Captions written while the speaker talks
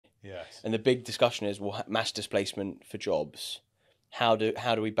Yes. And the big discussion is, well, mass displacement for jobs. How do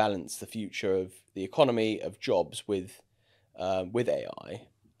we balance the future of the economy of jobs with AI?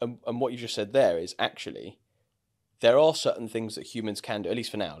 And what you just said there is actually there are certain things that humans can do, at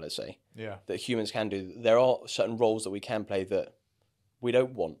least for now, let's say, Yeah. that humans can do. There are certain roles that we can play that we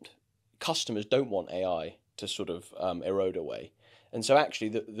don't want. Customers don't want AI to sort of erode away. And so actually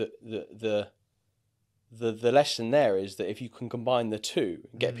the lesson there is that if you can combine the two,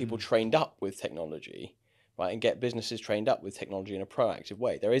 get people trained up with technology, right, and get businesses trained up with technology in a proactive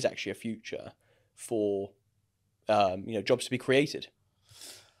way, there is actually a future for jobs to be created.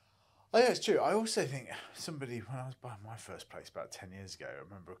 Oh, yeah, it's true. I also think somebody, when I was buying my first place about 10 years ago, I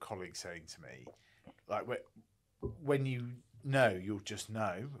remember a colleague saying to me, like, when you know, you'll just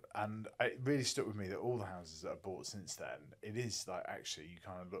know. And it really stuck with me that all the houses that I've bought since then, it is like, actually, you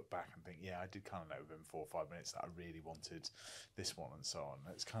kind of look back and think, yeah, I did kind of know within 4 or 5 minutes that I really wanted this one and so on.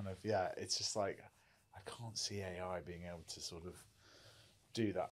 It's kind of, yeah, it's just like, I can't see AI being able to sort of do that